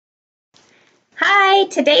Hi,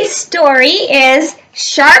 today's story is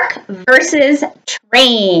Shark versus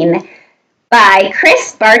Train by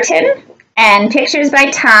Chris Barton and pictures by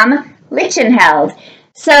Tom Lichtenheld.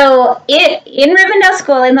 So in Rivendell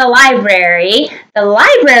School in the library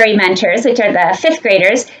mentors, which are the fifth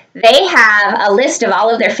graders, they have a list of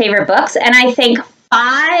all of their favorite books, and I think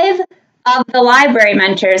 5 of the library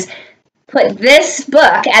mentors put this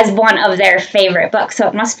book as one of their favorite books, so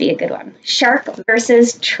it must be a good one. Shark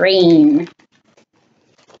versus Train.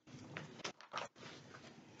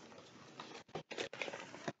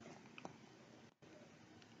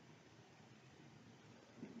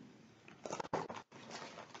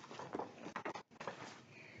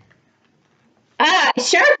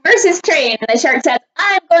 Shark versus train. And the shark says,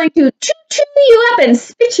 I'm going to chew you up and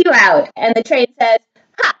spit you out. And the train says,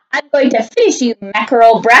 ha, I'm going to finish you,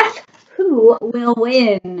 mackerel breath. Who will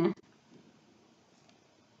win?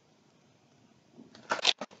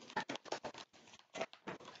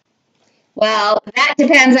 Well, that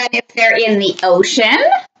depends on if they're in the ocean.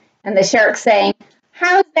 And the shark's saying,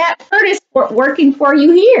 how's that furnace working for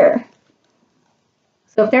you here?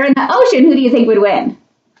 So if they're in the ocean, who do you think would win?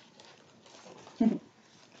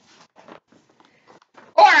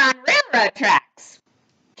 Or on railroad tracks.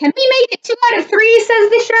 Can we make it 2 out of 3, says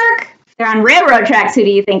the shark. If they're on railroad tracks, who do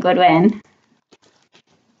you think would win?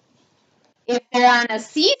 If they're on a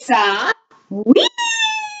seesaw, whee!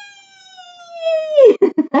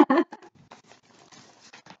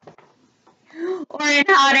 Or in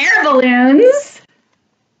hot air balloons.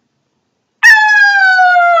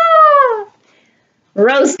 Ah!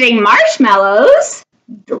 Roasting marshmallows,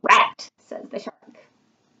 drat, says the shark.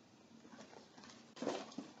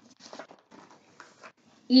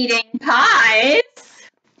 Eating pies.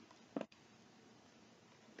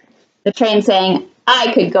 The train saying,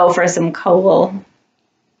 I could go for some coal.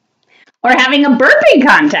 Or having a burping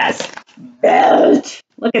contest.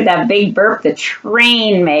 Look at that big burp the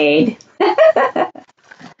train made. It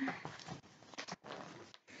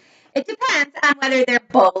depends on whether they're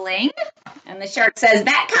bowling. And the shark says,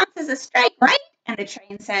 that counts as a strike, right? And the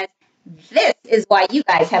train says, this is why you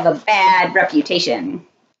guys have a bad reputation.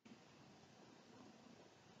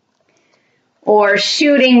 Or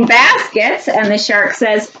shooting baskets, and the shark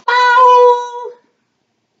says, foul.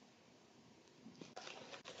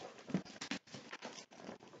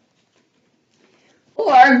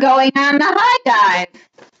 Or going on the high dive.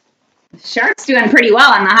 The shark's doing pretty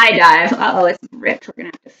well on the high dive. Uh-oh, it's ripped. We're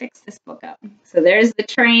going to have to fix this book up. So there's the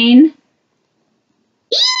train.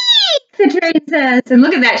 Eek, the train says. And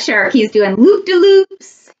look at that shark. He's doing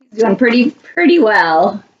loop-de-loops. He's doing pretty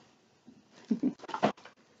well.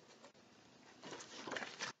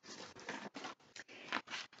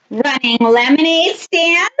 Running lemonade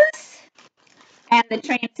stands. And the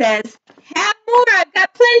train says, have more, I've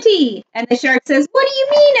got plenty. And the shark says, what do you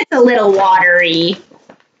mean it's a little watery?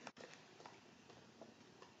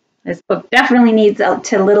 This book definitely needs a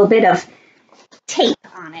little bit of tape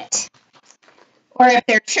on it. Or if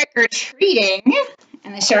they're trick-or-treating,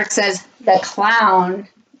 and the shark says, the clown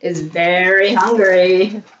is very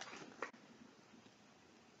hungry.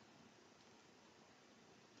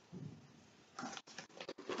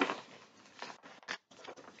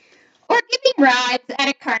 Or giving rides at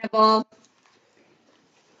a carnival.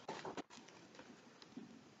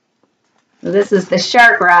 So this is the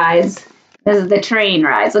shark rides. This is the train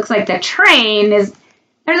rides. Looks like the train is,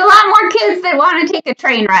 there's a lot more kids that want to take a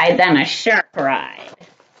train ride than a shark ride.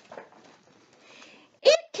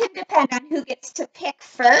 It can depend on who gets to pick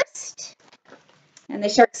first. And the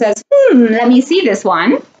shark says, let me see this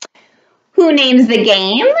one. Who names the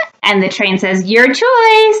game? And the train says, your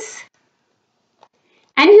choice.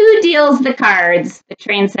 And who deals the cards? The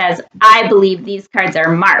train says, I believe these cards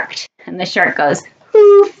are marked. And the shark goes,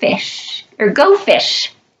 who fish? Or go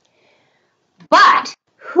fish. But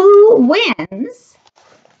who wins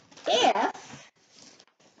if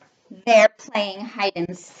they're playing hide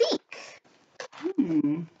and seek?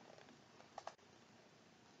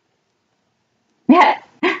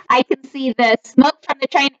 I can see the smoke from the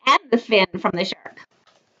train and the fin from the shark.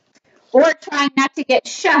 Or trying not to get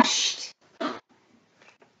shushed.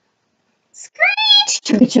 Screech!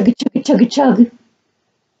 Chugga, chugga, chugga, chugga, chug.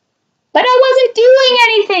 But I wasn't doing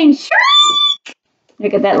anything. Shriek!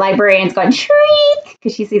 Look at that librarian's going shriek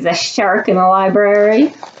because she sees a shark in the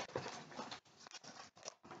library.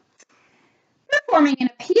 Performing in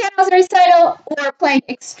a piano recital or playing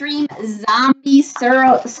extreme zombie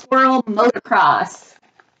swirl motocross.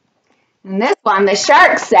 And this one, the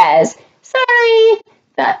shark says, sorry,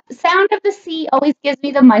 the sound of the sea always gives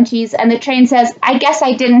me the munchies. And the train says, I guess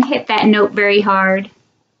I didn't hit that note very hard.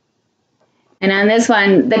 And on this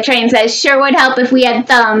one, the train says, sure would help if we had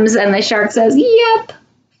thumbs. And the shark says, yep.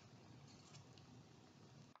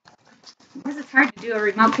 Because it's hard to do a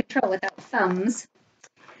remote control without thumbs.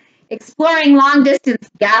 Exploring long-distance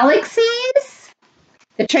galaxies.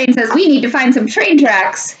 The train says, we need to find some train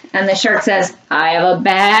tracks. And the shark says, I have a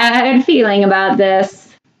bad feeling about this.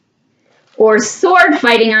 Or sword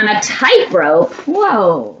fighting on a tightrope.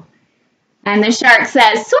 Whoa. And the shark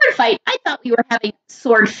says, sword fight? I thought we were having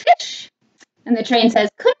swordfish. And the train says,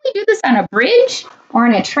 couldn't we do this on a bridge or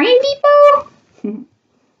in a train depot?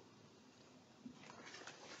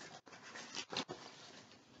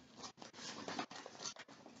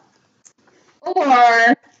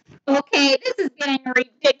 Or, okay, this is getting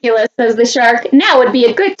ridiculous, says the shark. Now would be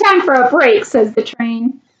a good time for a break, says the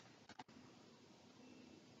train.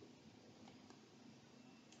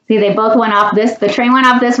 See, they both went off this. The train went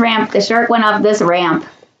off this ramp. The shark went off this ramp.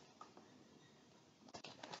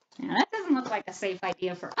 Now, that doesn't look like a safe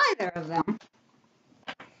idea for either of them.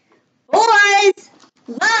 Boys,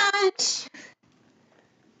 lunch.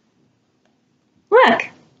 Look,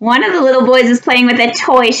 one of the little boys is playing with a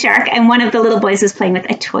toy shark and one of the little boys is playing with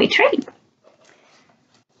a toy train.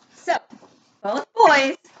 So, both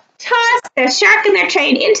boys toss their shark and their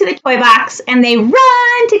train into the toy box and they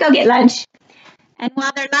run to go get lunch. And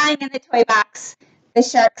while they're lying in the toy box, the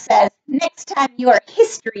shark says, next time you're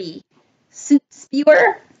history, soup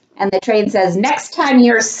spewer. And the train says, next time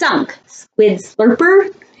you're sunk, squid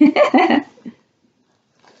slurper.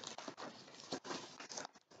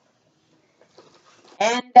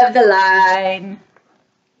 End of the line.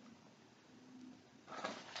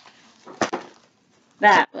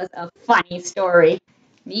 That was a funny story.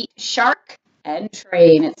 Meet shark and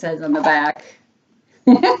train, it says on the back.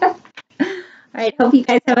 All right, hope you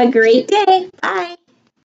guys have a great day. Bye.